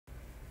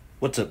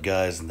What's up,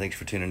 guys, and thanks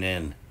for tuning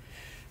in.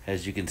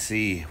 As you can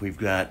see, we've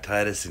got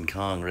Titus and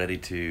Kong ready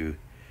to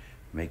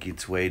make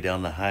its way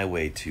down the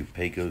highway to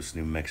Pecos,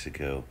 New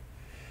Mexico.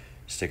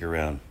 Stick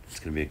around, it's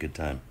gonna be a good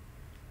time.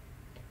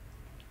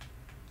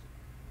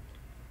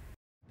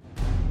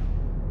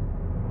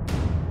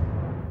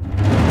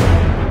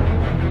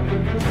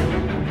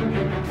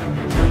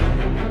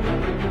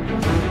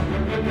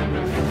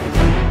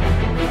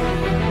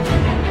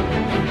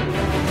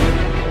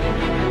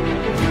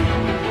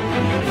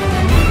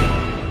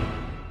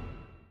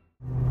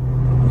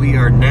 We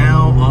are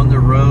now on the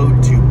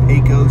road to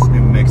Pecos,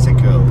 New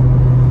Mexico.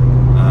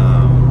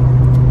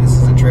 This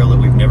is a trail that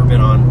we've never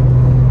been on,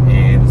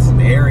 and it's an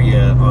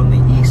area on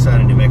the east side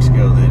of New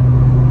Mexico that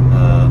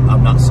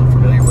I'm not so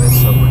familiar with,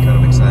 so we're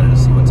kind of excited to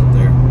see what's up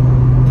there.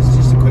 This is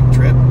just a quick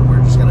trip.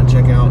 We're just going to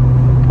check out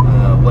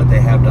what they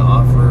have to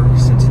offer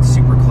since it's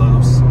super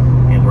close,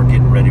 and we're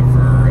getting ready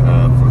for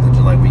 4th of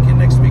July weekend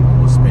next week.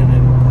 We'll spend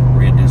in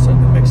Redusa,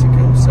 New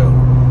Mexico. So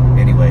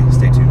anyway,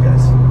 stay tuned,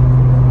 guys.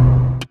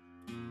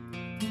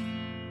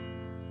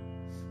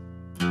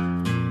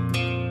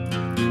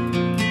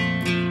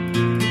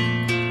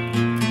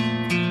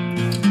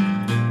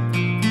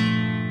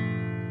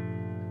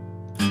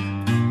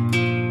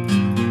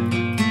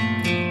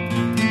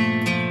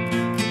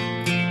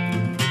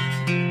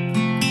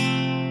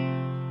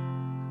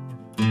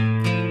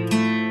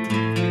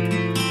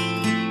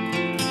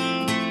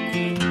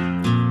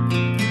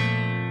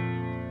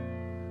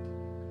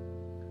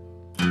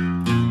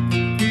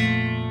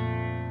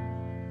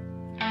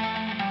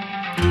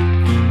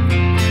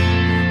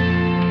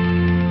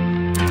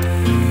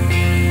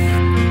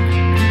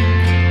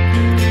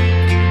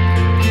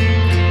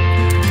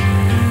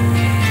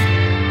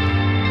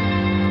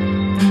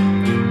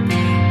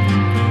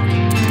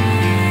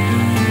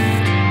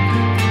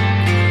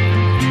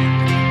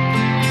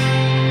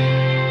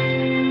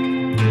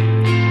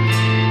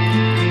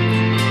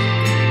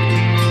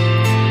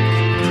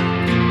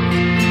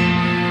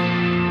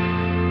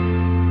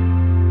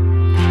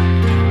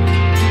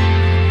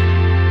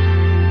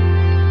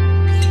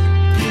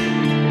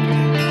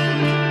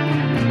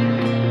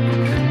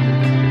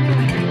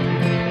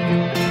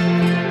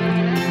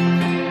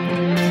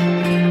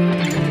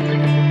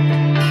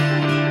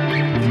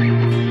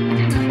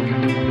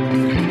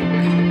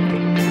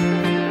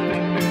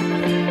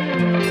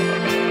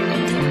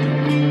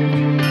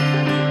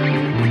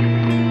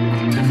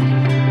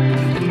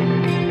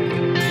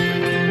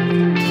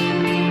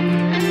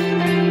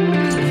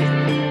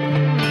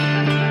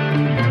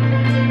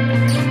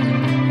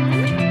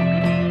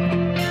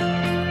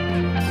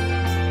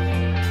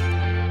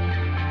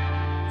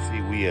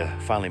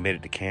 Finally made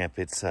it to camp.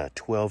 It's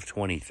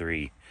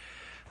 12:23.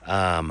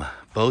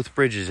 Both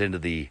bridges into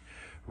the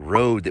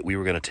road that we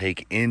were going to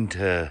take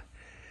into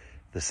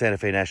the Santa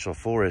Fe National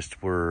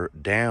Forest were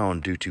down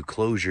due to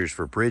closures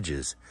for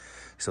bridges.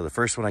 So the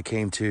first one I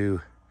came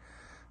to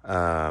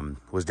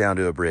was down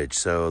to a bridge.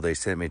 So they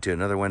sent me to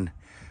another one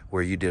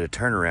where you did a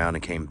turnaround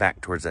and came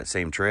back towards that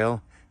same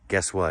trail.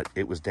 Guess what?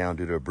 It was down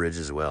due to a bridge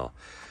as well.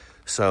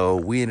 So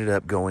we ended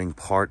up going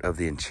part of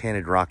the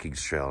Enchanted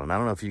Rockies Trail. And I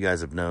don't know if you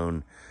guys have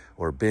known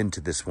or been to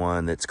this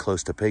one that's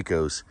close to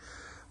Pecos,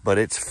 but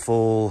it's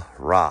full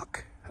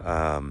rock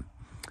and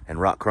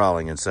rock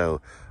crawling. And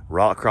so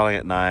rock crawling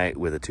at night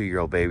with a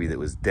 2-year-old baby that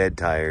was dead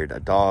tired, a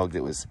dog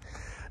that was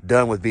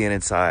done with being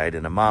inside,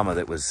 and a mama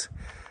that was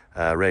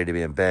ready to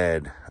be in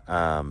bed.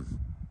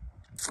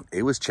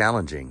 It was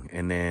challenging.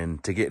 And then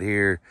to get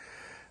here,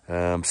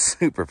 I'm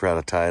super proud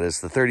of Titus.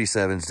 The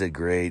 37s did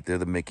great. They're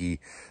the Mickey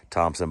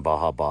Thompson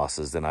Baja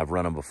bosses. And I've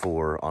run them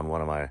before on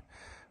one of my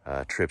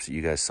trips that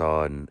you guys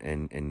saw,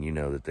 and you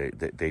know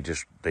that they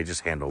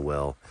just handle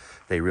well.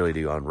 They really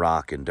do on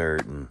rock and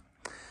dirt and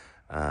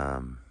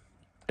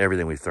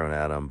everything we've thrown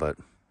at them. But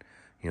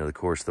you know, of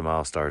course, the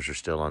Milestars are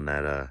still on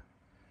that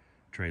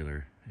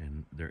trailer,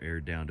 and they're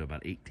aired down to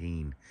about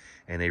 18,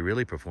 and they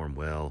really perform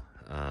well.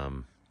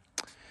 And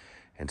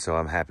so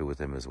I'm happy with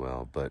them as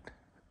well. But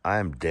I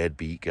am dead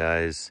beat,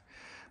 guys.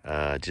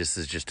 This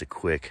is just a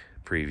quick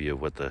preview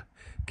of what the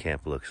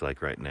camp looks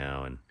like right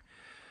now, and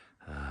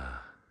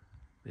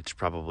it's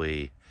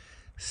probably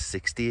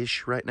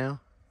 60-ish right now.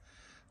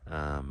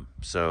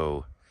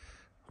 So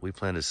we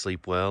plan to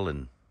sleep well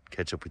and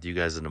catch up with you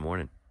guys in the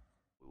morning.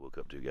 We woke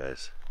up to,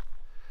 guys,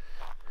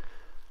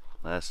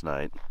 last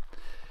night,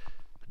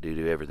 due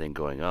to everything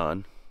going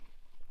on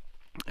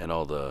and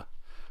all the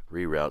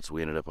reroutes,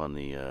 we ended up on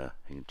the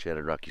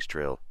Enchanted Rockies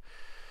Trail.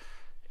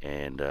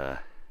 And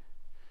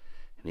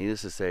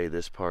needless to say,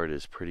 this part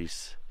is pretty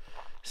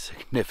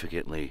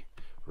significantly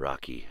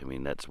rocky. I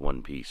mean, that's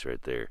one piece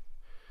right there.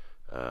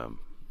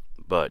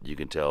 But you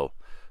can tell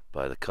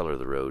by the color of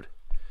the road.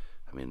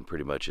 I mean,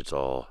 pretty much it's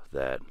all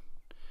that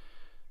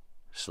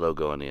slow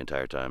going the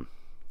entire time.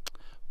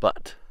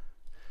 But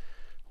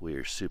we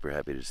are super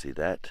happy to see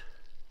that.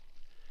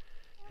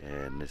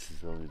 And this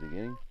is only the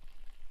beginning.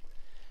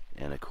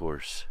 And of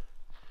course,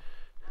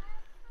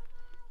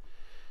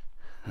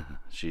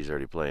 she's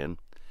already playing,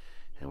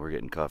 and we're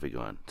getting coffee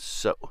going.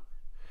 So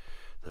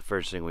the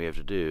first thing we have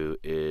to do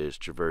is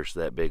traverse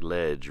that big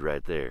ledge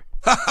right there.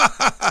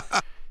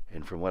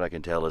 And from what I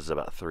can tell, it's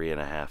about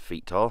 3.5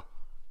 feet tall.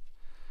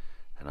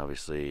 And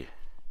obviously,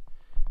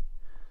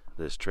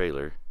 this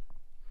trailer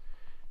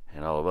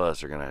and all of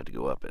us are going to have to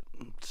go up it.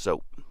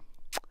 So,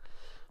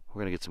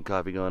 we're going to get some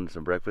coffee going,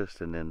 some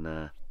breakfast, and then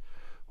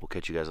we'll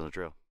catch you guys on the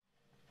trail.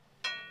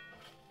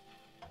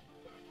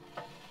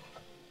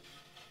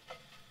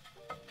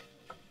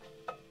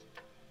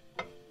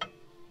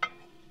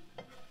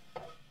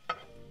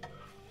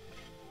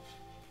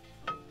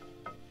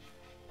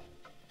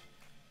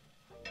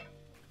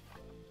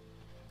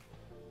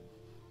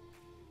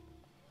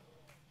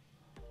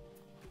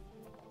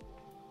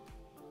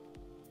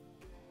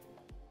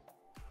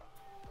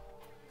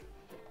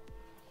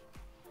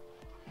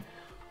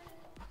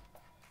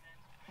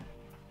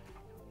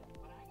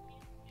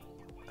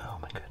 Oh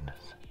my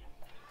goodness.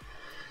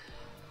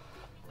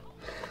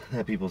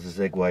 That, people's, is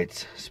egg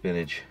whites,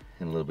 spinach,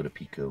 and a little bit of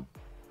pico.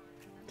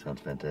 Sounds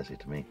fantastic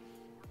to me.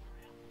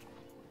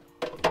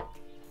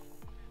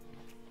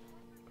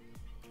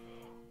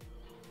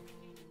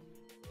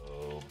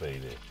 Oh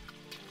baby.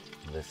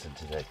 Listen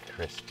to that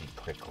crispy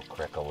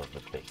crackle of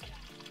the bacon.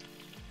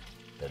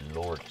 The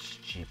Lord's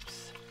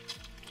chips.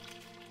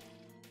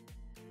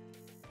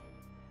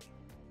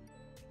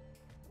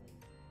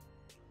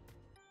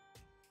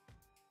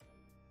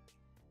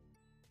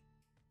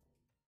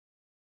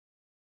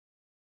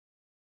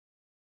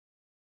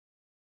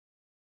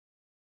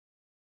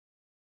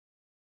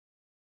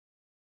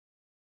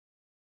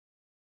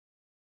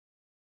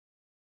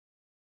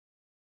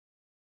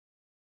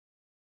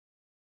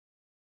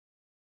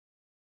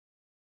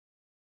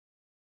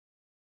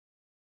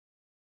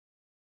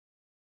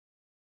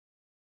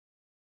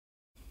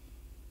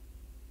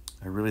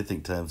 I really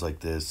think times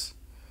like this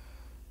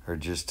are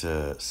just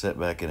to sit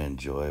back and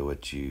enjoy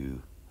what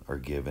you are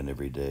given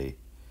every day.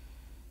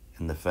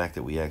 And the fact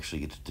that we actually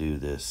get to do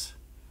this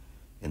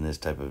in this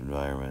type of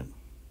environment.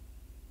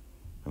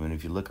 I mean,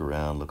 if you look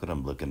around, look what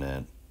I'm looking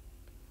at.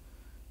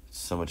 It's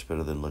so much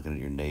better than looking at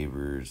your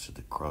neighbors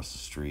across the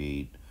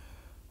street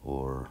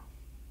or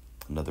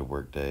another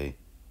work day.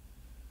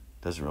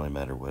 Doesn't really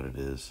matter what it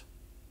is.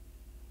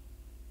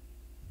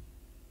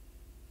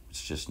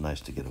 It's just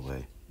nice to get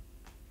away.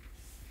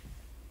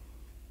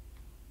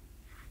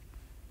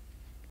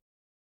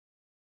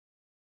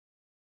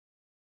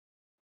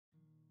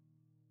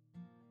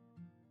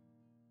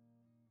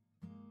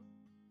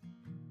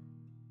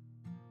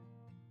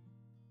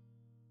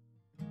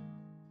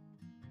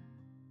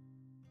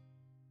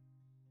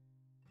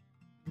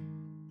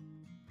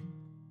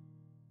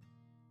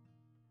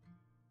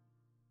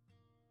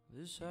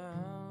 This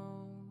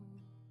house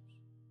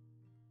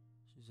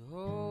is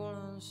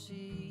holding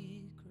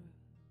secrets.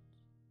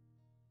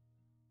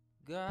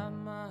 Got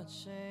my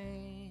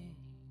change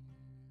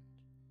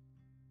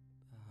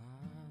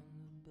behind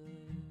the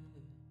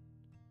bed,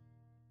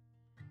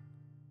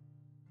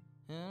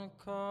 and a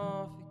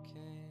coffee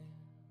can.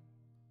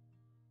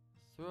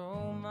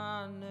 Throw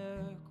my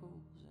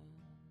nickels in,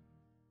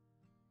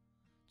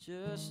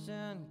 just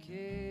in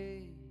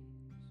case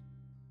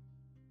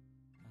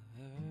I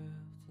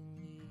have to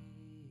leave.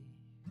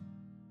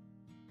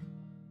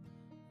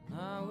 And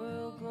I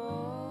will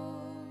go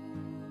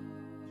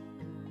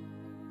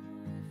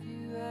if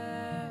you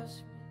ask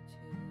me to,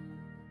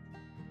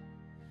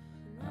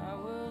 and I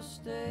will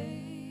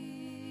stay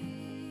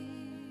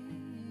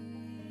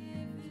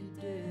if you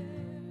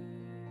dare.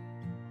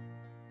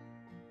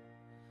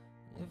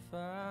 If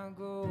I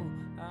go,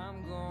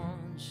 I'm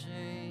gonna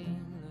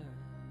chain last.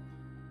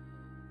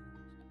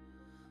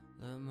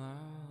 Let my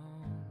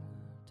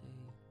hunger take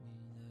me there.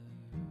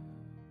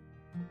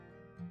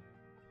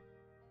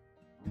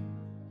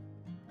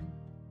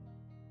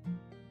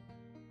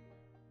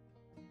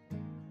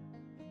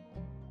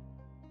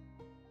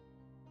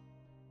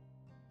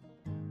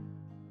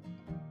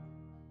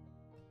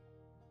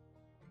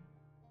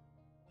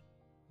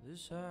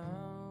 This house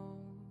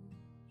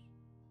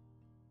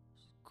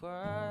is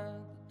quite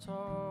the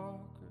talker.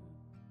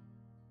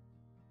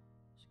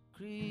 She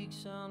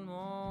creaks and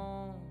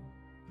moans.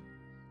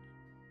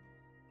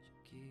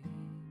 She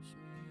keeps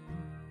me up.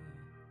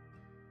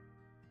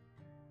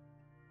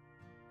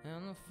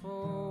 And the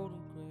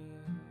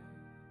photographs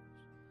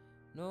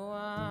know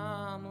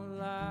I'm a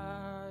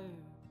liar,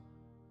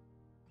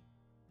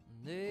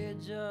 and they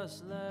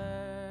just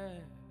laugh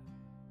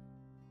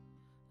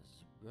as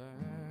I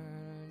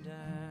burn down.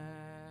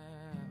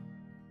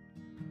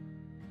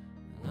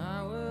 And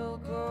I will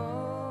go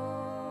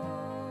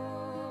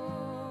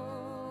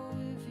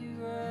if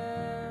you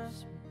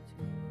ask me to.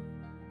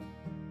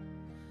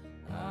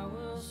 I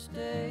will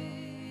stay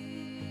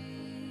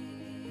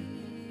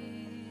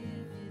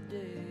if you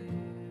dare.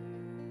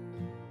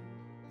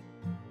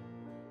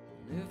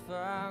 And if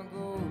I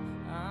go,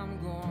 I'm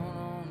going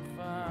on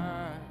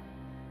fire.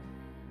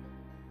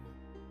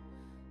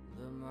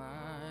 Let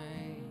my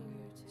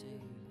anger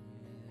take me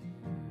there.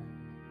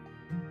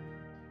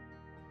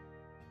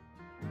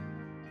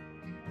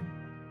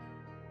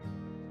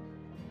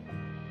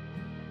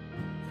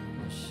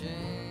 And the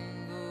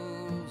shingles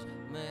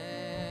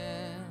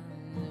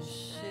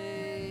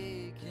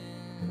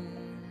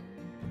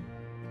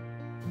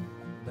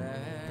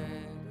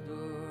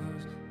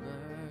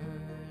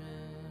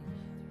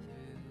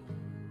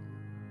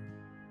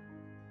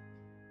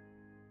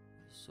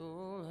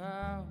old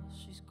house,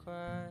 she's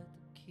quite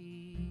the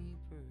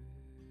keeper.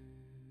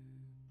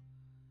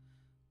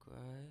 Quite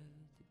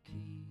the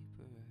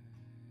keeper,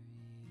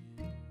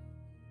 yeah.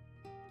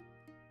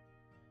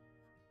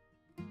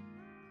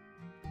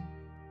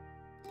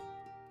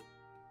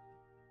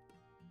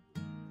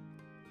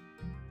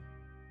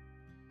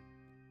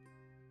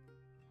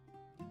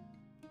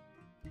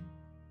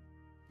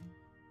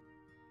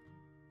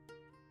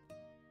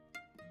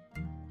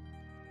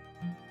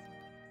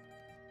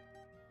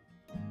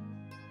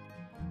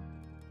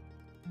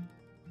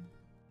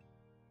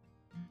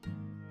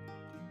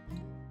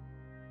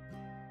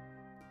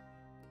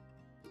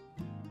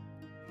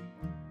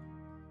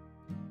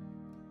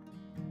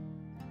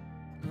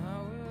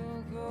 I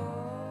will go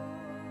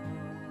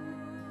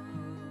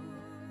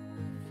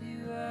if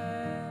you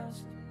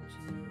ask me to.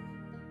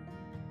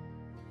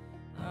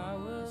 I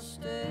will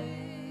stay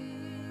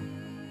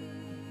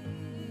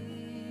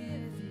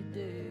if you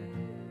dare.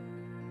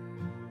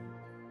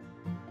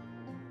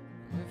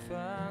 If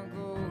I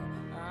go,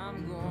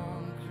 I'm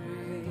going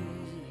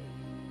crazy.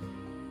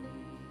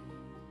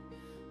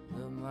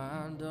 Let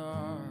my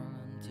darling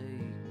take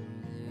me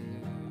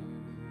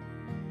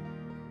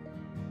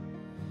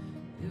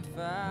there. If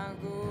I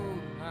go,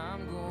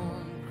 I'm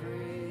going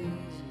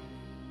crazy.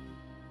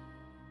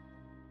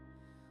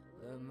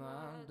 Let my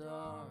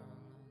darling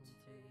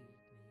take me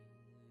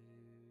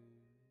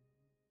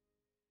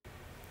there.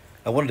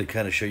 I wanted to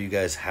kind of show you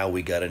guys how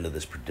we got into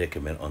this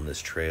predicament on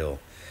this trail.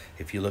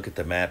 If you look at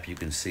the map, you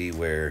can see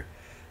where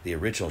the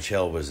original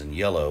trail was in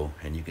yellow,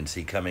 and you can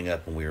see coming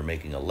up when we were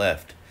making a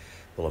left.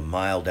 Well, a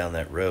mile down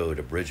that road,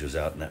 a bridge was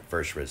out in that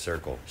first red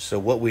circle. So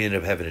what we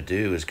ended up having to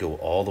do is go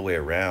all the way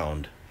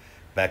around,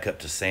 back up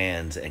to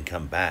Sands, and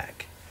come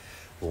back.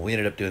 Well, we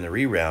ended up doing the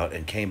reroute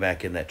and came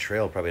back in that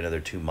trail probably another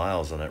 2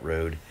 miles on that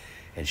road,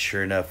 and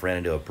sure enough ran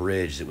into a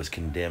bridge that was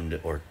condemned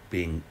or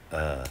being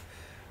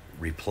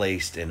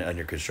replaced and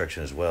under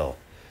construction as well.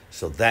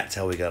 So that's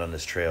how we got on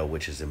this trail,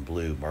 which is in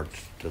blue,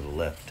 marked to the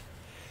left.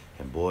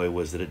 And boy,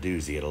 was it a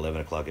doozy at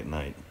 11 o'clock at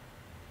night.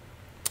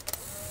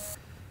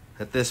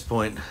 At this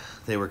point,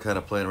 they were kind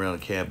of playing around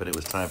the camp, and it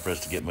was time for us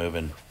to get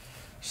moving.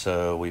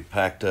 So we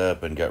packed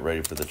up and got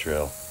ready for the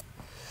trail.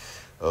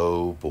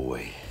 Oh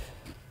boy.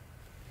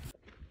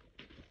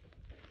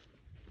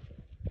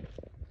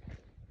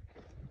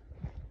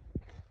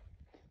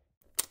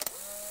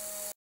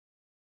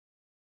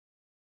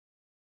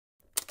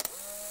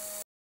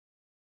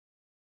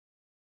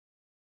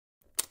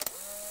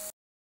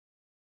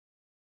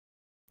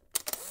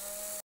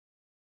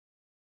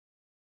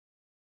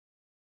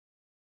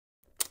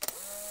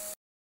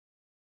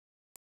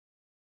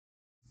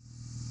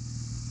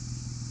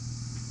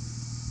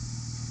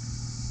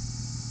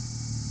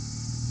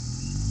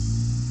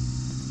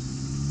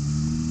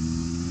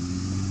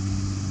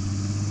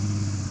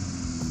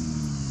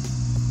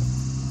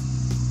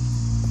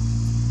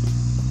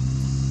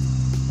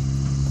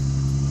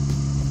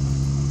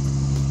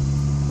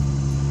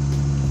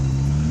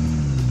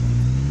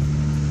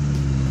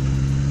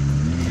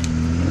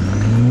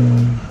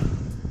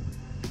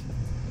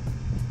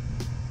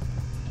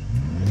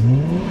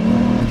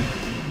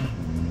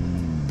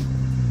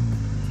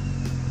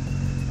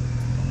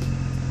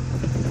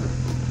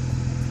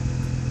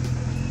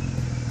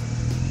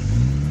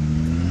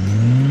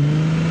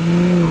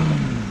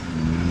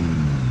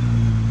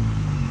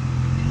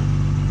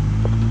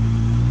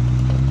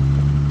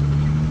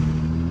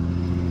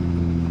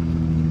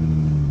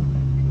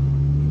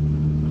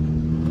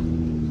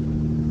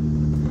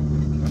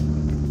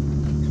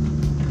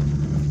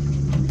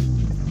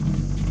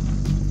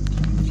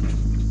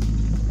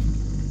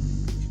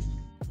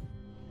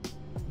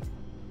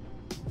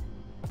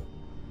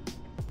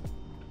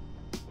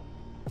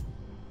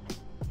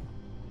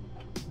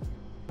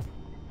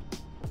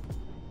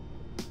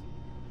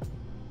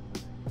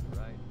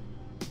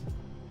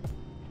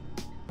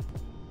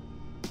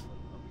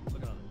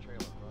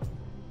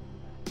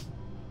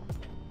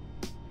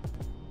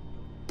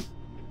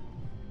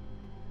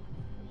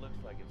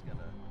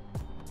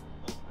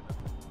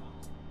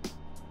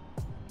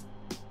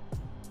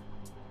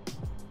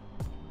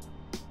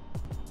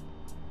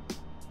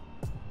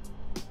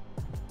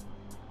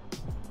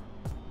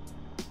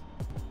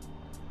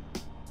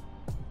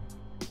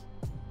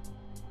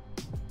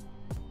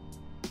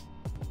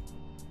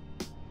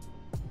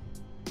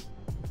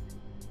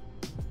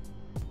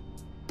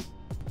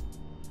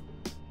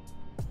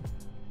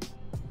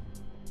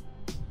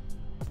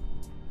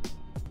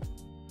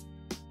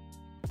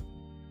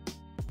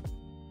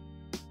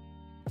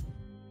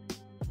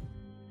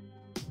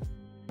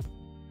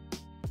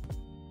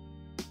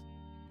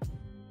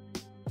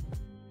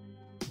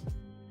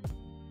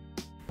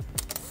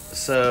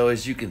 So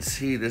as you can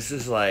see, this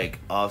is like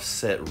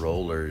offset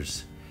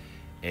rollers,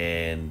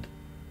 and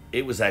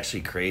it was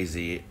actually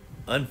crazy.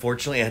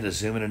 Unfortunately, I had to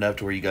zoom in enough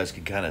to where you guys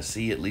could kind of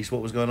see at least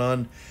what was going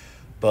on,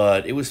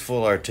 but it was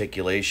full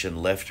articulation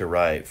left to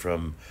right.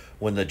 From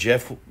when the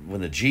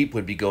Jeep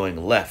would be going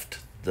left,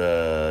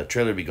 the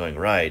trailer would be going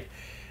right,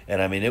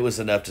 And I mean, it was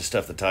enough to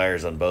stuff the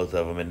tires on both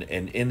of them.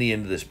 And in the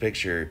end of this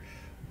picture,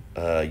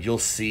 you'll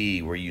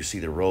see where you see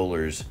the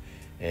rollers,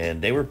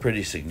 and they were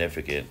pretty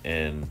significant.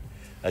 And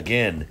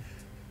again,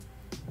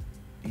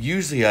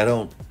 usually I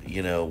don't,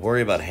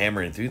 worry about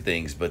hammering through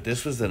things, but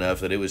this was enough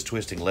that it was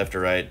twisting left or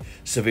right,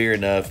 severe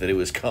enough that it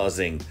was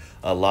causing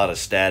a lot of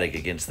static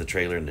against the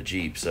trailer and the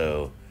Jeep.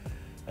 So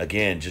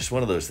again, just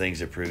one of those things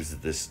that proves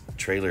that this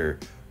trailer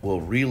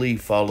will really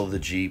follow the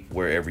Jeep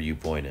wherever you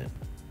point it.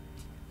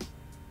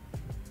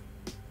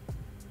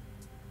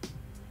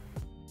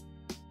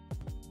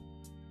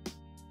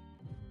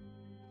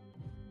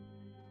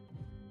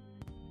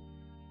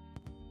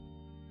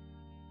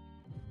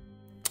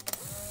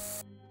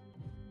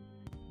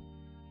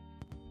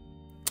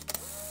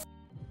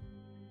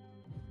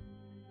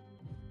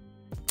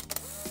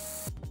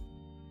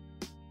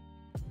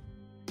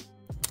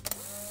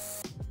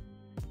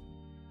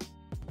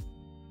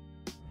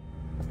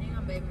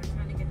 Baby, we're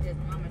trying to get this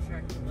mama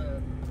shark to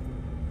load.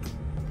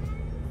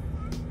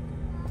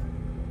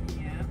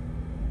 Yeah.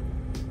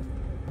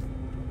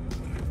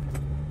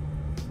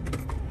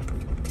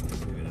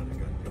 Just leave it out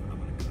there, I'm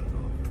gonna cut it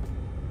off.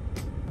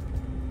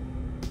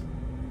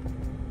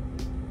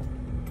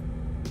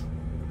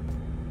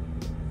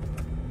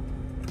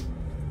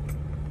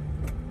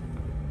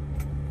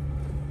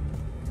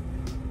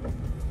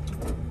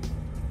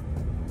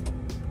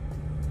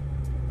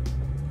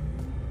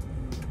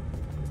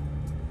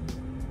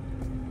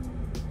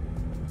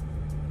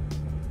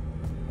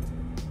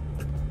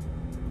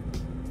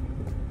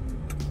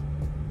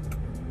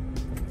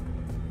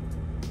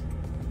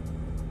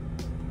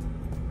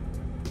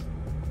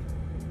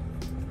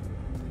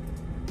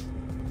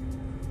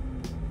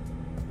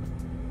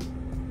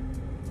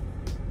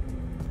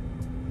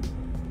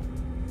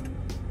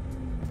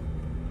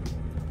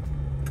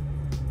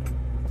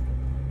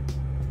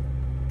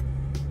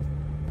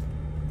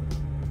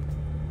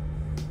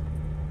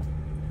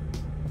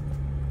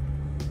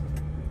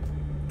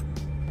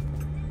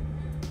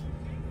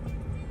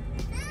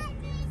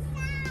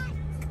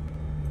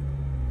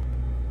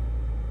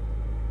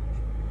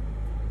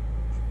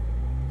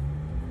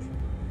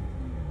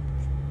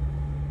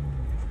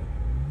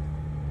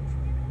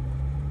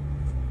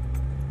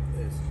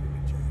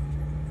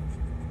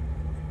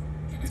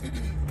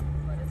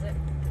 What is it?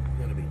 It's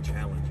gonna be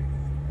challenging.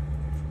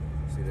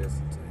 See this?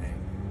 It's a hang.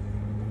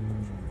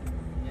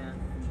 Yeah.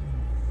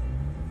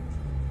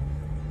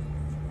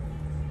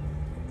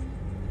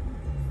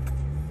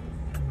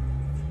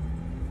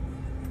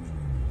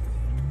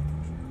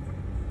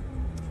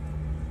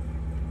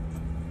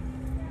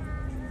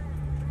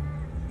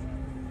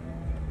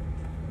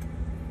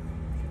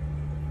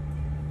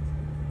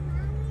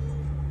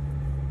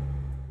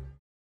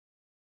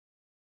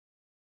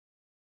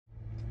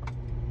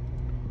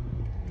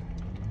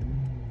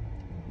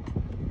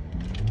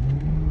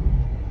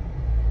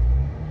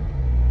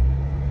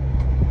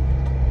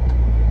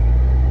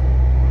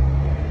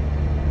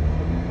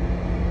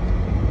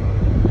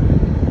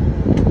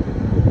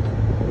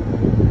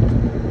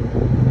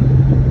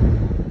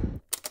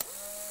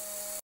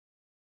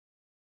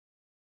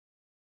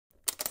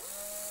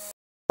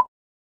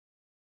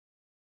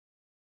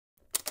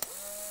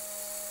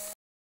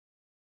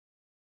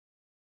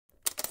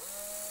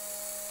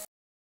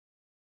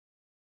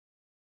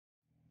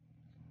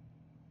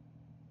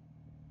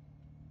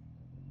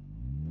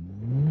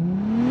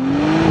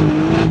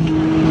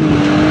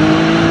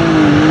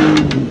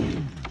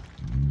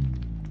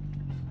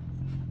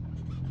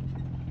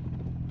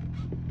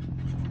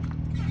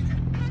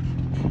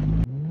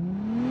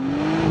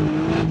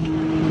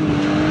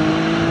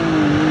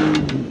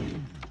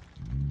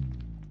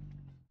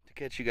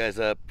 Catch you guys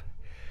up,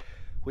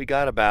 we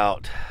got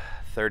about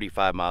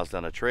 35 miles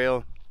down the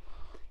trail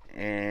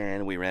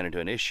and we ran into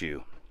an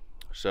issue.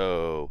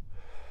 So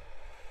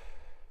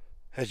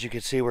as you can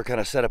see, we're kind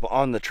of set up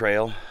on the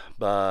trail,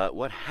 but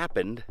what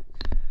happened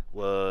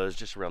was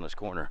just around this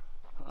corner.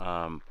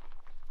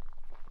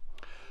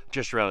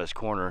 Just around this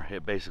corner,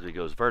 it basically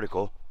goes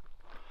vertical,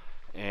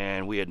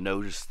 and we had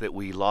noticed that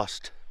we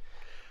lost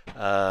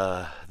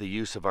the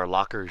use of our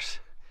lockers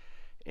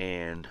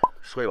and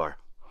sway bar.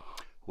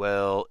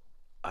 Well,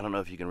 I don't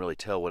know if you can really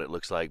tell what it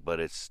looks like, but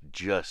it's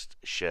just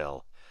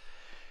shell.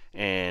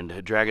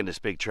 And dragging this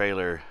big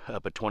trailer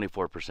up a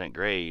 24%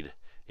 grade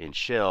in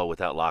shell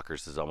without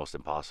lockers is almost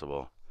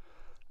impossible.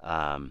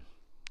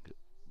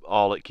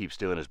 All it keeps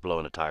doing is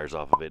blowing the tires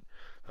off of it.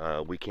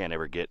 We can't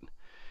ever get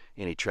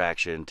any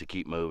traction to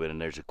keep moving,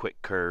 and there's a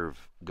quick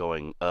curve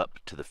going up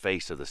to the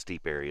face of the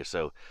steep area,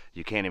 so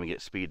you can't even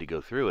get speed to go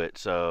through it.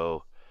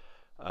 So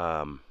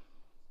I'm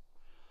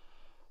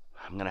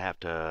gonna have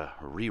to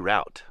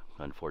reroute,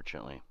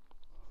 unfortunately.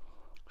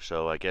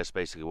 So I guess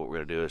basically what we're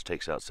gonna do is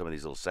take out some of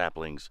these little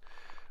saplings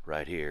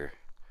right here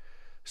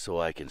so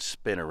I can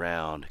spin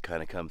around,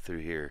 kind of come through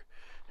here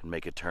and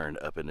make a turn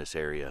up in this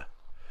area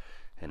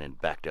and then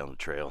back down the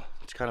trail.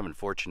 It's kind of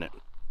unfortunate.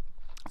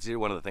 It's either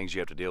one of the things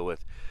you have to deal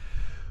with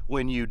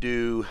when you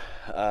do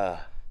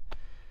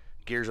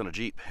gears on a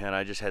Jeep, and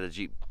I just had the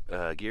Jeep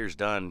gears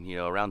done, you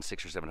know, around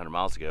 600 or 700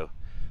 miles ago.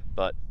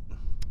 But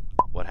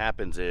what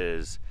happens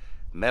is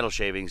metal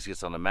shavings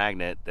gets on the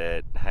magnet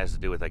that has to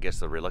do with, I guess,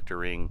 the reluctor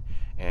ring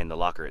and the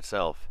locker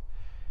itself,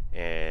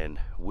 and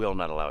will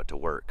not allow it to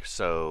work.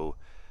 So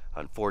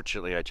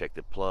unfortunately, I checked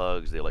the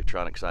plugs, the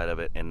electronic side of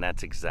it, and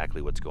that's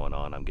exactly what's going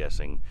on, I'm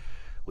guessing.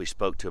 We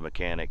spoke to a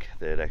mechanic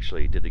that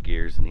actually did the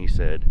gears, and he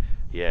said,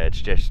 yeah,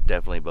 it's just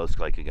definitely most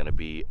likely going to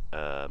be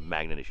a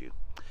magnet issue.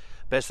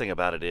 Best thing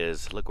about it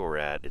is, look where we're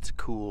at. It's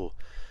cool,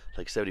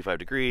 like 75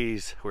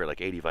 degrees. We're at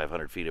like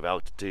 8,500 feet of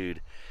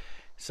altitude.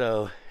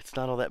 So it's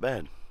not all that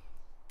bad.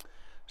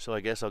 So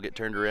I guess I'll get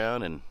turned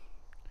around and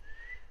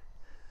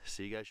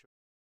see you guys.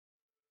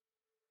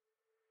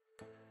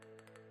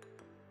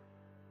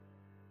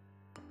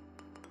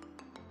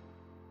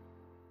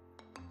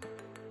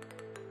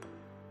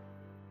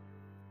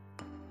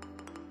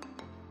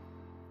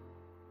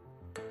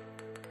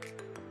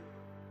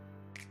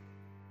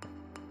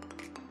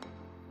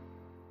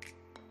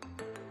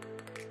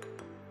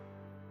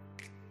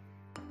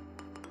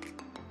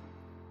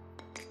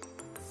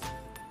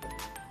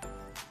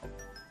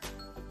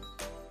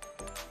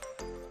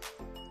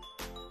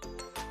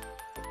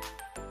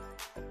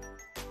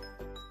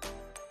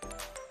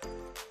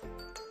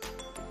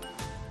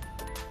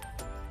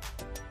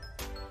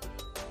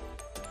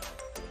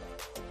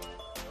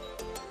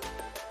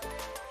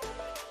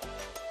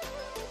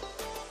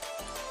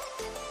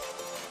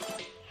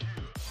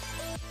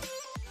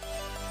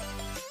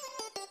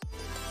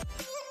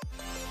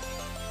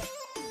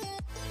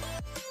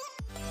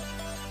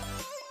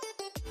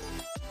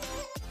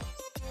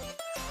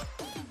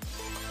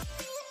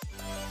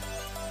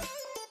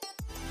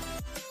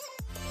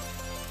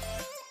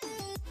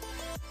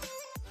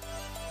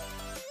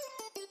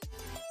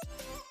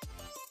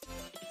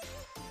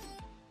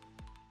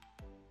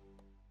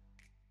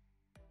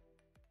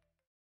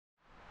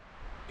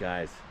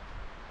 Guys,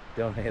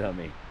 don't hate on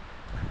me.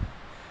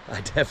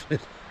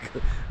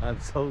 I'm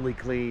totally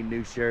clean,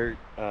 new shirt.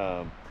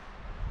 I'm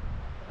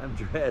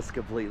dressed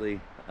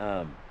completely.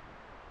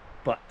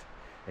 But,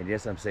 and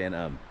yes, I'm saying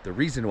the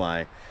reason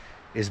why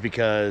is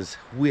because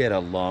we had a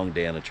long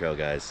day on the trail,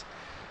 guys.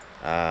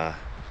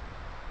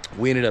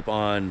 We ended up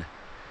on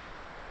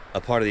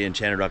a part of the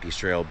Enchanted Rockies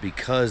Trail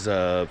because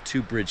of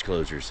 2 bridge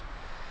closures.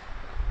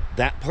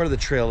 That part of the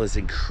trail is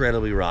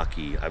incredibly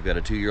rocky. I've got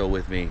a 2-year-old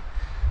with me.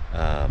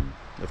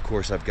 Of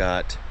course, I've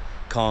got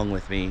Kong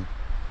with me,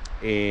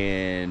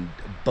 and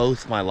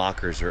both my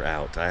lockers are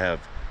out. I have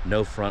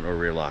no front or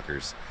rear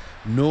lockers,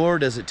 nor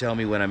does it tell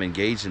me when I'm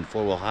engaged in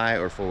 4-wheel high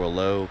or 4-wheel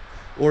low,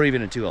 or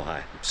even in 2-wheel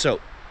high. So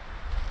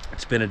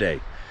it's been a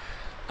day.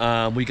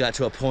 We got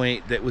to a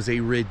point that was a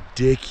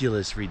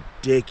ridiculous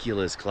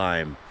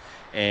climb,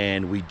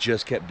 and we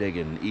just kept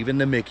digging. Even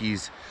the Mickey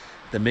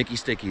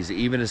stickies,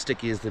 even as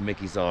sticky as the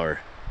Mickeys are,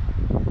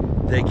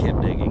 they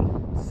kept digging.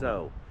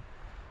 So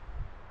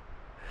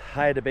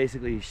I had to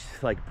basically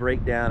like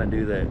break down and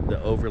do the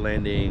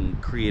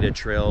overlanding, create a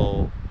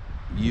trail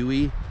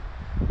UE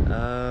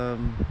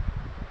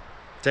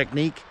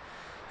technique.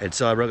 And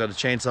so I broke out the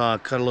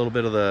chainsaw, cut a little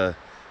bit of the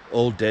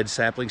old dead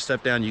sapling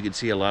stuff down. You can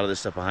see a lot of this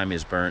stuff behind me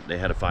is burnt. They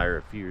had a fire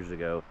a few years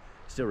ago,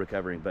 still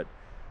recovering, but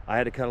I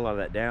had to cut a lot of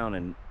that down,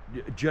 and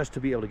just to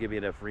be able to give me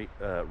enough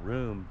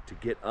room to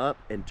get up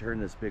and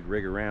turn this big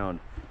rig around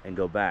and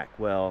go back.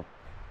 Well,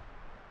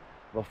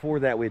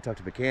 before that, we had talked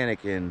to a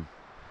mechanic, and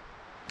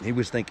he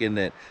was thinking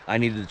that I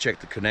needed to check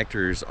the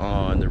connectors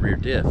on the rear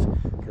diff,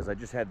 because I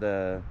just had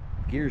the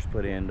gears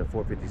put in, the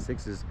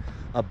 456s,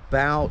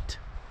 about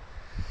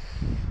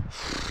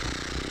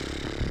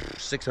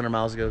 600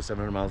 miles ago,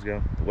 700 miles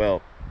ago.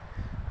 Well,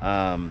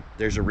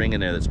 there's a ring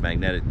in there that's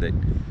magnetic that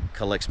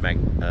collects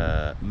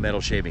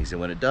metal shavings,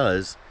 and when it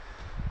does,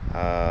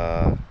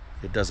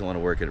 it doesn't want to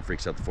work, and it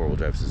freaks out the 4-wheel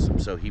drive system.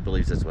 So he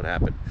believes that's what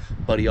happened.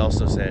 But he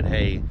also said,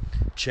 hey,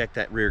 check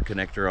that rear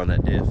connector on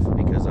that diff,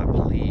 because I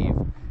believe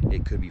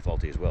it could be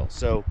faulty as well.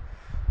 So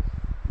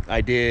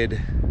I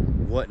did,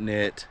 wasn't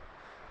it,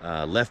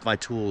 left my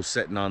tools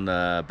sitting on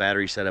the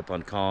battery setup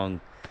on Kong,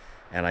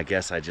 and I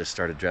guess I just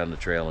started down the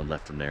trail and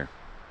left them there.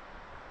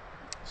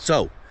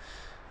 So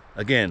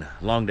again,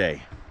 long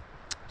day.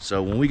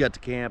 So when we got to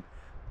camp,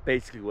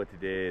 basically what they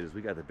did is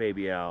we got the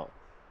baby out,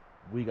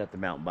 we got the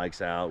mountain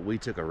bikes out, we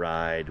took a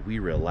ride, we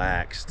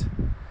relaxed,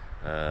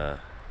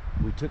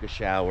 we took a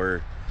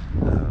shower.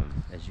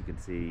 As you can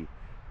see,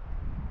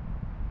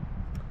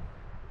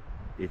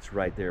 it's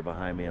right there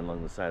behind me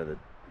along the side of the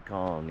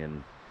Kong,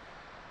 and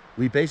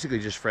we basically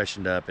just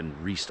freshened up and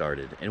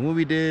restarted. And when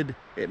we did,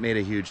 it made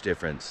a huge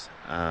difference.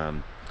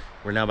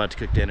 We're now about to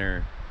cook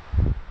dinner.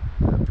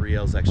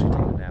 Brielle's actually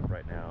taking a nap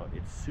right now.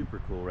 It's super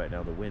cool right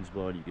now. The wind's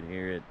blowing, you can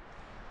hear it.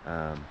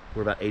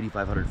 We're about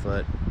 8,500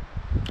 foot.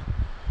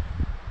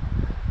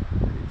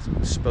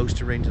 It's supposed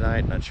to rain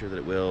tonight, not sure that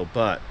it will,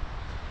 but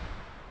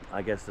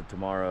I guess that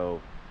tomorrow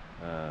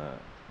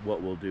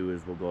what we'll do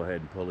is we'll go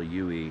ahead and pull a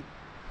UE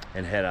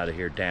and head out of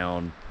here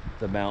down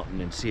the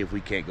mountain and see if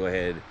we can't go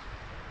ahead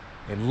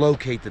and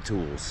locate the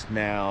tools.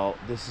 Now,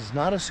 this is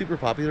not a super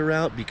popular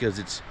route because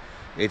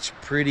it's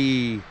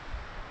pretty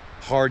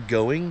hard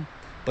going,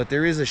 but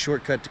there is a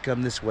shortcut to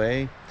come this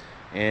way,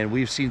 and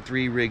we've seen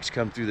 3 rigs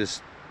come through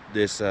this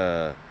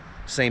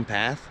same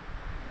path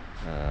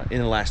in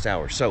the last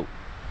hour. So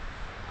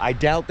I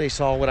doubt they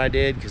saw what I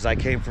did, because I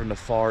came from the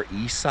far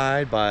east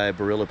side by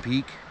Barilla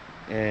Peak,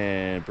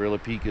 and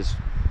Barilla Peak is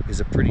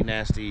a pretty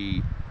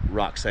nasty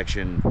rock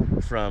section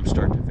from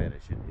start to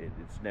finish.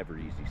 It's never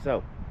easy.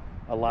 So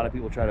a lot of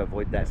people try to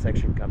avoid that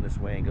section, come this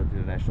way and go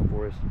through the national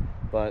forest.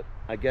 But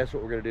I guess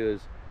what we're going to do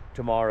is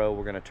tomorrow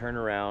we're going to turn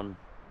around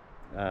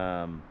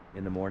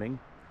in the morning,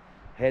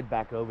 head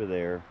back over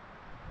there,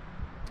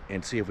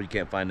 and see if we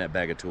can't find that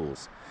bag of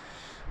tools.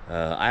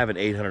 I have an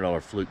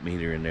 $800 fluke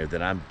meter in there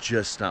that I'm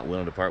just not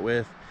willing to part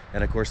with,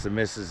 and of course the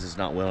missus is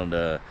not willing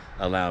to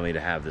allow me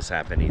to have this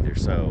happen either.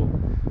 So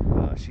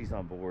she's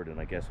on board, and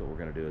I guess what we're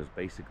going to do is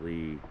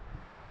basically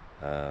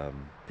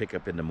pick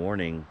up in the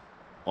morning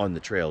on the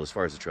trail, as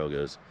far as the trail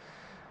goes,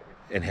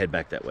 and head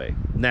back that way.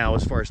 Now,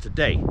 as far as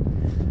today,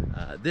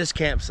 this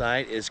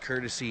campsite is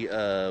courtesy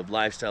of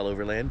Lifestyle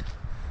Overland,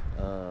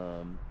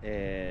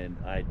 and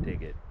I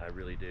dig it. I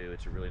really do.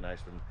 It's a really nice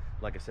one.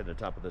 Like I said, on the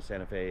top of the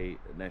Santa Fe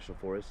National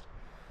Forest.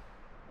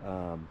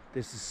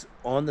 This is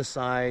on the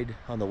side,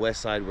 on the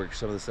west side, where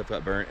some of the stuff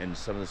got burnt and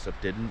some of the stuff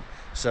didn't.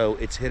 So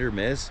it's hit or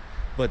miss,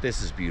 but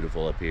this is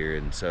beautiful up here,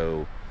 and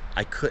so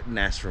I couldn't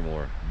ask for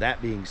more.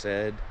 That being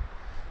said,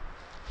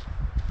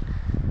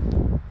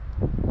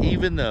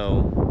 even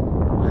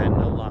though I had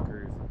no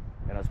lockers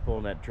and I was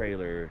pulling that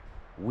trailer,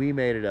 we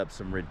made it up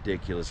some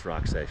ridiculous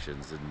rock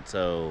sections, and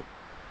so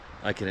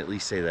I can at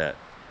least say that.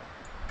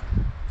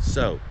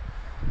 So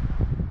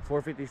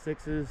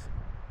 456s,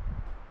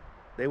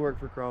 they work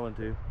for crawling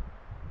too.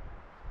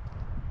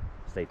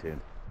 Stay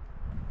tuned.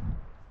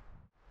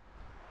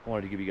 I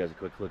wanted to give you guys a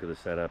quick look at the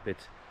setup.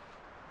 It's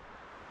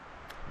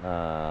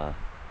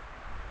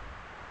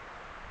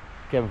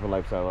Kevin from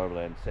Lifestyle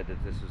Overland said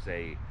that this was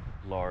a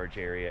large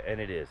area, and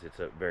it is. It's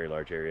a very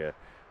large area.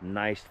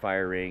 Nice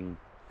fire ring.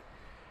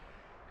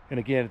 And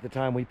again, at the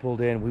time we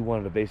pulled in, we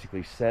wanted to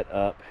basically set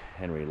up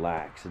and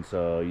relax. And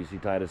so you see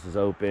Titus is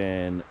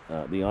open,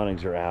 the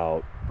awnings are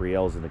out,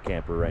 Brielle's in the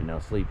camper right now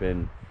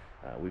sleeping.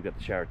 We've got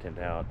the shower tent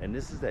out, and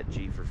this is that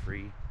G for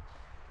free.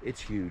 It's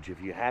huge.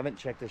 If you haven't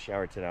checked the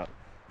shower tent out,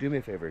 do me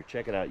a favor,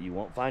 check it out. You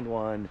won't find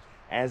one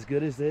as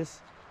good as this,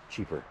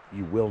 cheaper.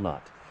 You will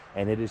not.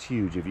 And it is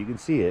huge. If you can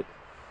see it,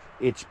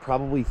 it's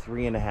probably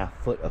 3.5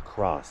 foot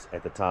across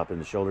at the top in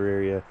the shoulder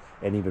area,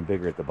 and even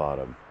bigger at the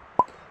bottom.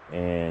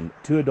 And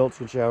 2 adults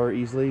can shower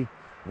easily.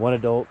 1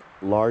 adult,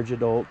 large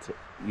adult,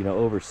 you know,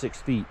 over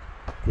 6 feet,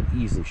 can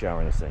easily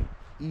shower in this thing.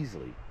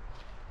 Easily.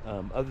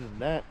 Other than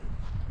that,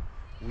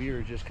 we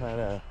are just kind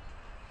of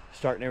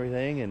starting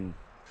everything, and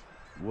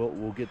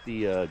we'll get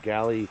the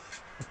galley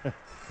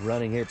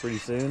running here pretty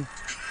soon.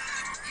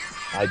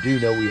 I do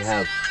know we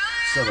have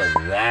some of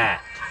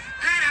that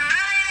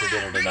for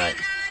dinner tonight.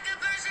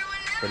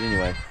 But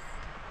anyway,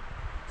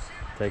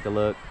 take a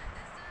look,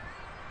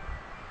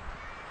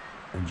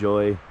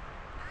 enjoy,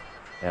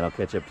 and I'll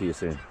catch up to you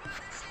soon.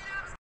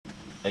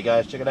 Hey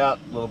guys, check it out.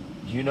 Little,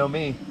 you know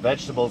me,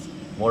 vegetables,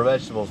 more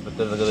vegetables, but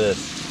then look at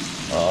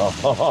this.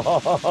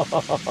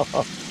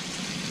 Oh,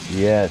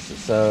 yes.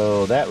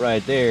 So that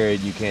right there,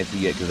 you can't see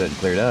yet because it hasn't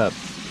cleared up,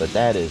 but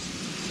that is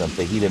some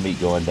fajita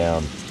meat going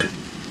down.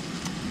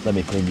 Let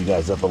me clean you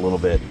guys up a little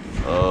bit.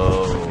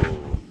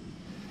 Oh,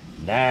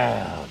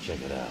 now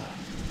check it out.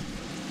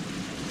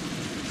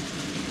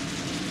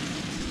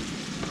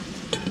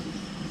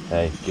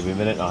 Hey, give me a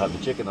minute and I'll have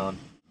the chicken on.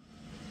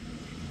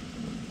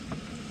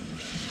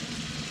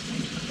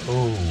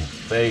 Oh,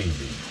 baby.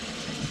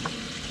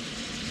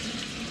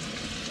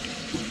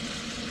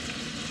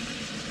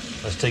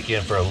 Let's take you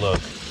in for a look.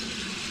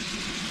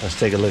 Let's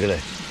take a look at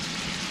that.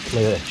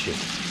 Look at that shit.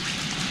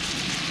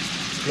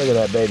 Look at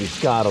that baby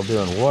skittle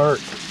doing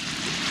work.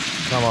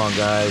 Come on,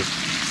 guys.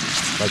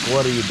 Like,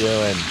 what are you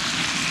doing?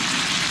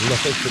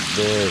 Look at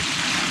this.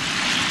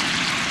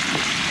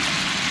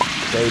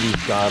 Baby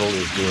skittle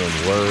is doing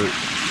work.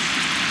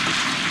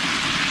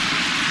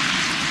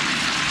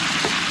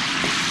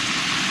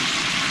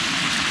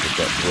 Get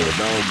that for the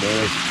dog,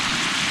 boy.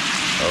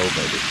 Oh,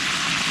 baby.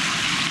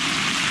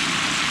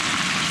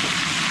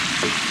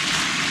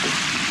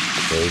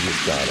 Baby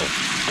skittle.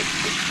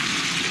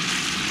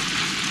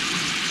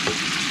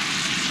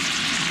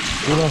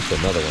 We lost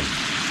another one.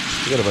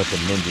 We got a bunch of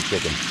ninja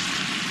chicken.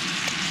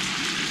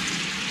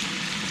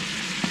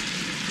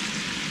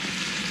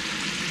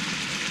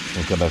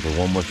 And come back with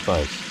one more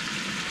spice.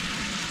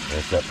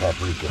 That's that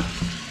paprika.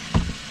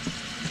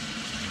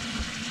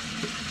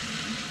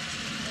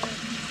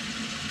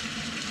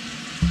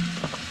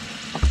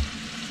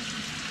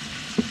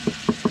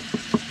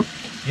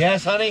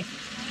 Yes, honey?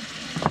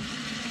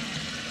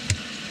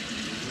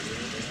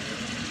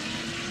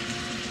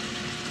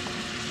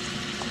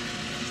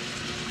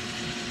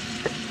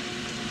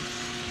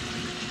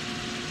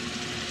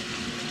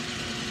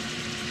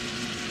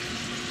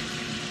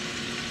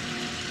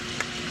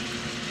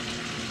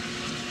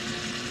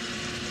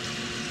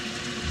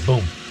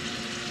 Boom.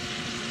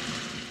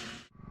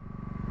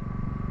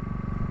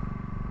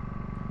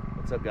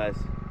 What's up, guys?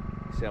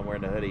 You see I'm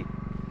wearing a hoodie.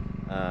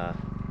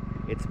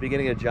 It's the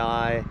beginning of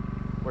July.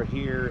 We're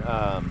here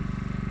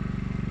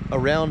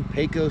around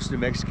Pecos, New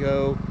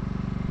Mexico,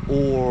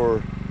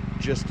 or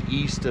just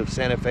east of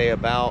Santa Fe,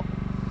 about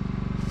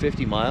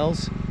 50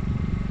 miles.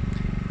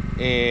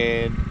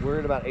 And we're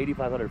at about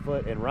 8,500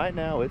 foot, and right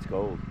now it's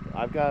cold.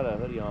 I've got a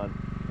hoodie on,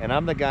 and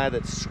I'm the guy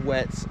that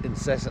sweats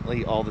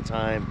incessantly all the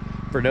time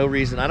for no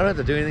reason. I don't have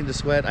to do anything to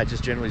sweat, I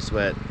just generally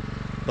sweat.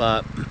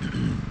 But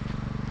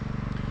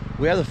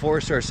we have the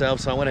forest to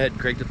ourselves, so I went ahead and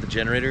cranked up the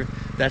generator.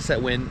 That's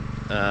that Win,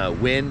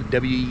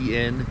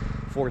 WEN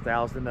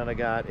 4000 that I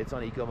got. It's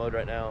on eco mode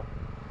right now.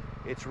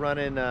 It's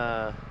running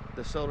the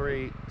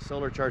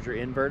solar charger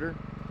inverter.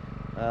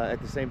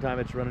 At the same time,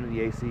 it's running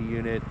the AC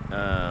unit.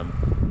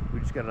 We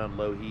just got it on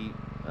low heat.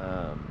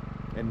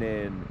 And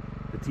then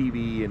the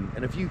TV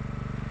and a few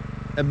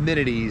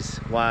amenities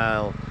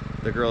while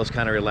the girls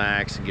kind of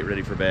relax and get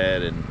ready for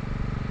bed, and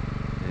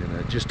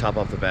just top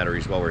off the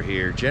batteries while we're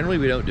here. Generally,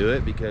 we don't do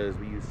it because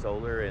we use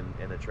solar and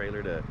the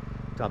trailer to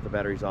top the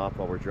batteries off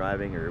while we're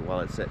driving or while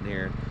it's sitting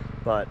here.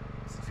 But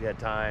since we had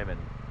time and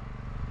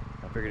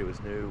I figured it was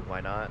new,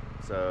 why not?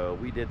 So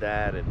we did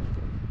that. And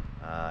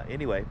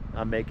anyway,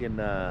 I'm making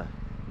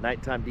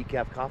nighttime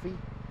decaf coffee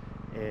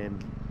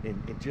and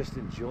just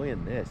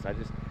enjoying this.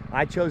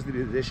 I chose to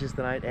do the dishes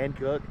tonight and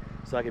cook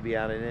so I could be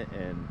out in it,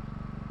 and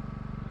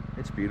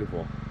it's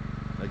beautiful.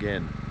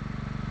 Again,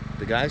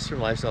 the guys from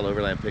Lifestyle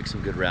Overland picked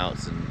some good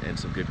routes and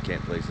some good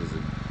camp places,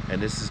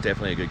 and this is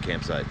definitely a good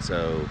campsite.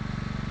 So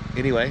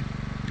anyway,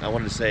 I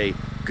wanted to say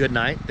good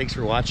night. Thanks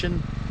for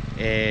watching,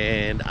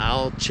 and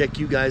I'll check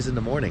you guys in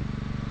the morning.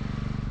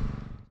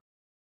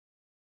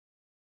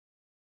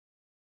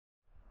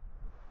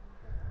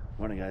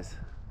 Morning, guys.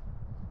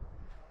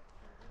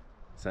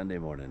 Sunday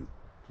morning,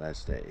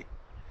 last day.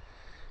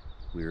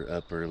 We were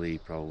up early,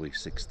 probably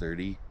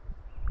 6:30.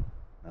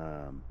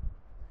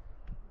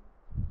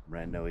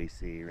 Ran no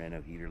AC, ran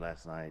no heater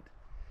last night.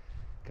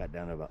 Got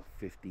down to about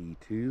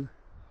 52.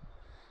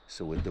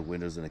 So with the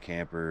windows in the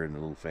camper and the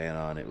little fan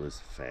on, it was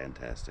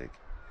fantastic.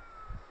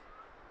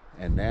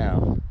 And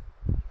now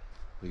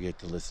we get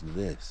to listen to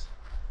this.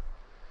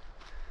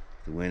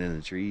 The wind in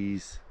the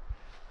trees.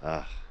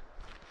 I'm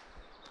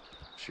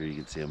sure you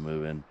can see them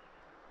moving.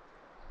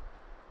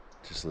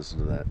 Just listen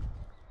to that.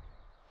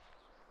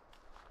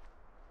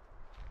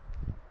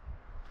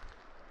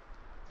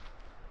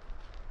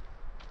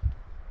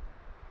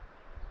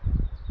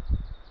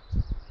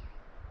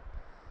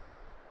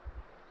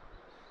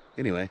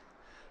 Anyway,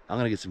 I'm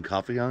gonna get some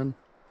coffee on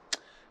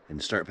and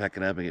start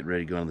packing up and get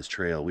ready to go on this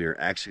trail. We are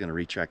actually gonna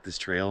retrack this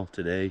trail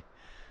today,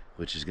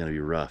 which is gonna be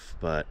rough,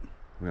 but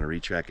we're gonna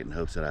retrack it in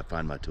hopes that I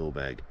find my tool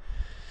bag.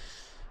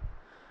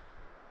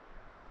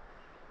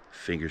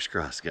 Fingers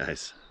crossed,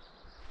 guys.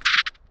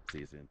 See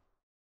you soon.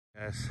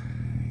 Guys,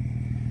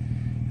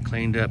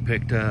 cleaned up,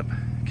 picked up,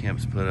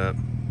 camp's put up.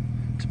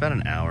 It's about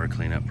an hour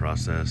cleanup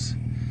process,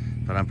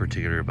 but I'm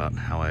particular about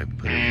how I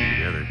put everything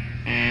together.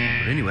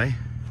 But anyway,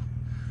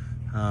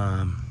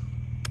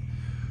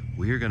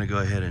 we are going to go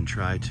ahead and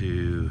try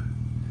to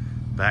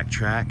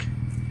backtrack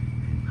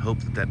and hope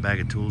that that bag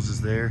of tools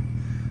is there.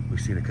 We've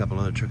seen a couple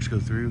other trucks go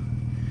through,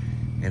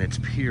 and it's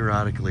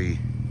periodically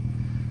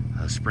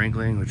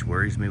sprinkling, which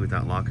worries me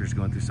without lockers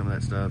going through some of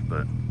that stuff,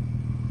 but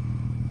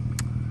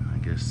I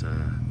guess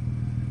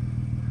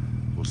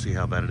we'll see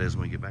how bad it is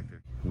when we get back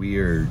there. We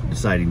are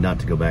deciding not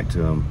to go back to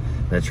them.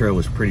 That trail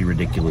was pretty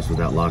ridiculous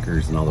without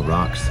lockers and all the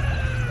rocks,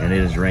 and it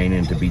is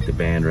raining to beat the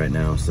band right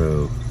now,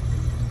 so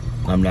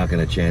I'm not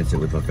going to chance it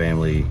with my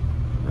family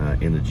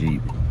in the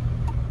Jeep.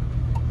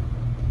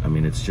 I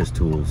mean, it's just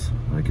tools.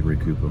 I can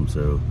recoup them,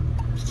 so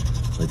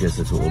I guess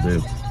that's what we'll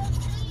do.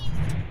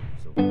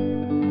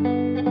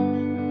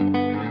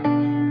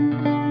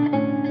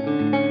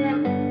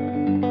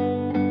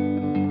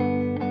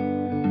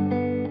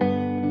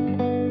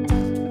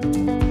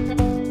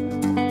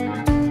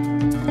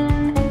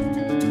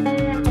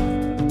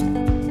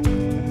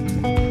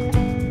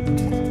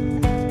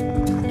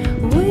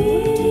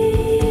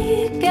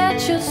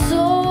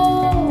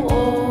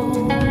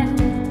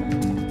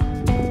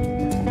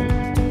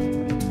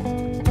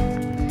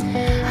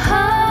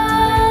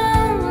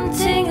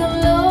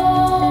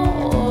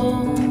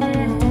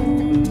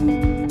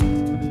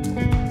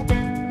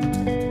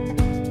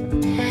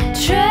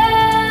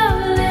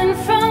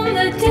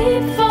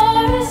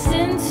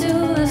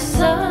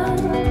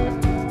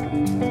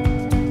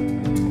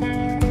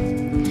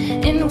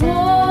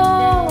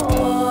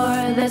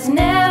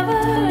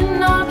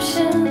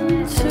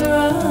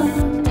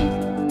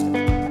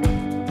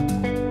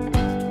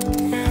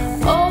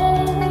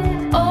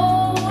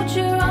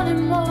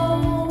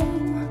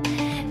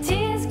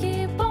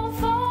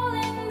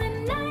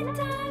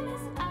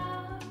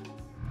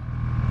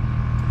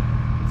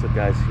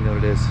 Guys, you know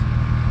what it is,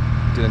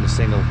 doing the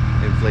single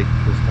inflate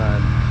this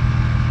time.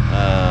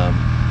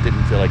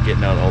 Didn't feel like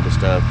getting out all the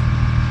stuff.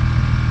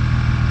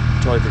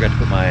 Totally forgot to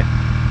put my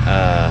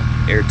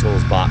air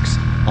tools box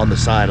on the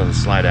side on the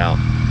slide out,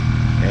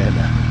 and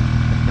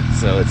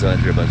so it's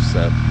under a bunch of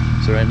stuff.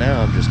 So right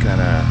now I'm just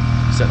kind of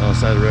sitting on the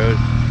side of the road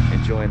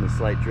enjoying enjoying the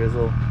slight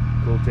drizzle.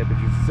 Cool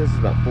temperatures. It says it's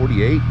about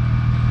 48.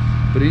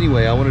 But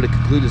anyway, I wanted to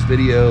conclude this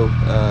video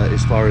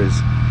as far as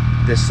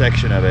this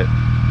section of it.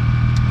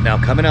 Now,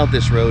 coming out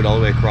this road all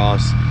the way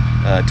across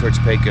towards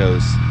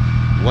Pecos,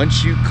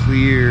 once you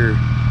clear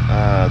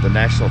the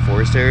National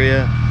Forest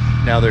area,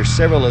 now there's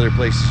several other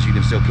places you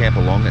can still camp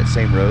along that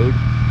same road,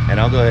 and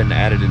I'll go ahead and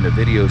add it in the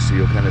video so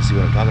you'll kind of see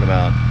what I'm talking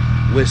about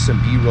with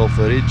some B-roll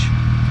footage.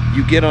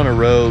 You get on a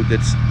road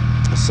that's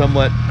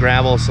somewhat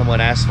gravel,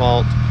 somewhat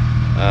asphalt,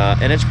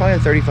 and it's probably a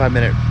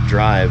 35-minute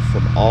drive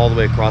from all the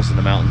way across in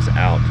the mountains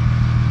out.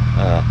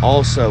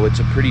 Also, it's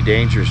a pretty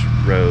dangerous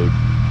road,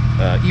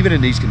 even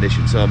in these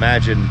conditions. So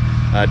imagine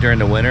during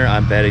the winter,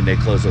 I'm betting they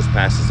close those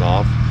passes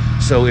off.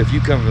 So if you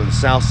come from the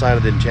south side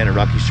of the Enchanted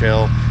Rockies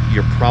Trail,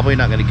 you're probably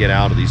not going to get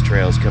out of these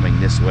trails coming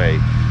this way.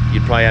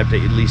 You'd probably have to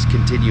at least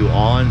continue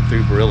on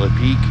through Barilla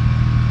Peak,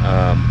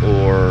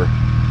 or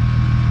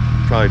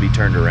probably be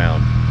turned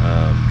around,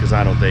 because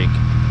I don't think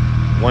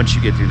once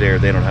you get through there,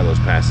 they don't have those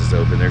passes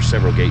open. There's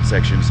several gate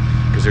sections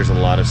because there's a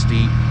lot of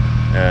steep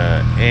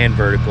and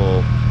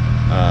vertical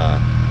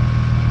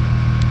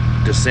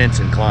descents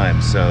and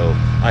climbs. So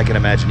I can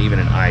imagine even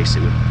in ice,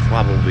 it would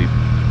probably,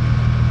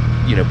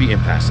 you know, be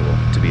impassable,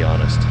 to be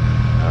honest.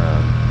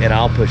 And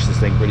I'll push this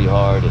thing pretty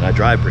hard, and I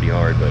drive pretty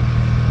hard, but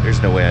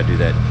there's no way I'd do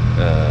that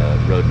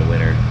road in the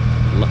winter.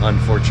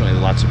 Unfortunately,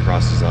 lots of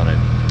crosses on it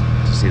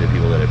to see the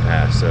people that it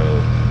passed. So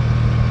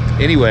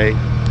anyway,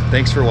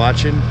 thanks for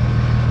watching,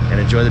 and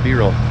enjoy the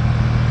B-roll.